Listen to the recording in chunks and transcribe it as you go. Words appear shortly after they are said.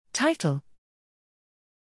Title: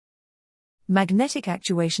 Magnetic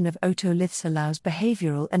actuation of otoliths allows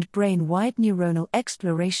behavioral and brain-wide neuronal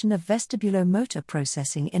exploration of vestibulo-motor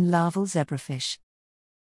processing in larval zebrafish.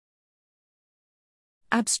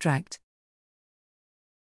 Abstract: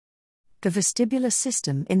 The vestibular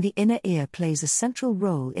system in the inner ear plays a central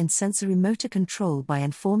role in sensory motor control by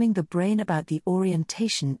informing the brain about the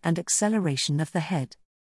orientation and acceleration of the head.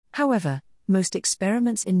 However, most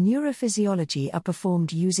experiments in neurophysiology are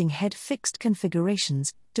performed using head-fixed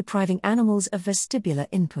configurations, depriving animals of vestibular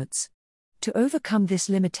inputs. To overcome this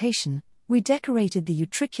limitation, we decorated the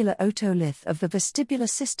utricular otolith of the vestibular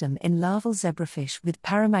system in larval zebrafish with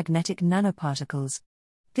paramagnetic nanoparticles.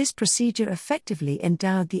 This procedure effectively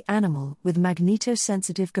endowed the animal with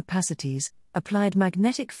magnetosensitive capacities, applied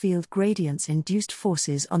magnetic field gradients-induced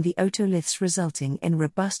forces on the otoliths, resulting in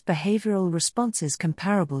robust behavioral responses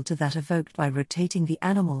comparable to that evoked by rotating the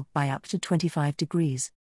animal by up to 25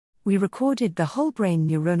 degrees. We recorded the whole-brain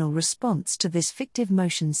neuronal response to this fictive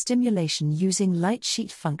motion stimulation using light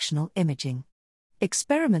sheet functional imaging.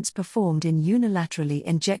 Experiments performed in unilaterally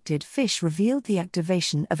injected fish revealed the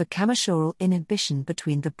activation of a camechoral inhibition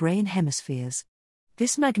between the brain hemispheres.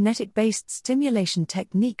 This magnetic-based stimulation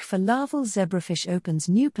technique for larval zebrafish opens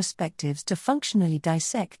new perspectives to functionally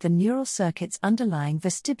dissect the neural circuits underlying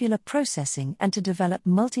vestibular processing and to develop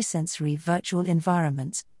multisensory virtual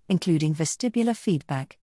environments, including vestibular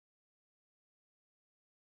feedback.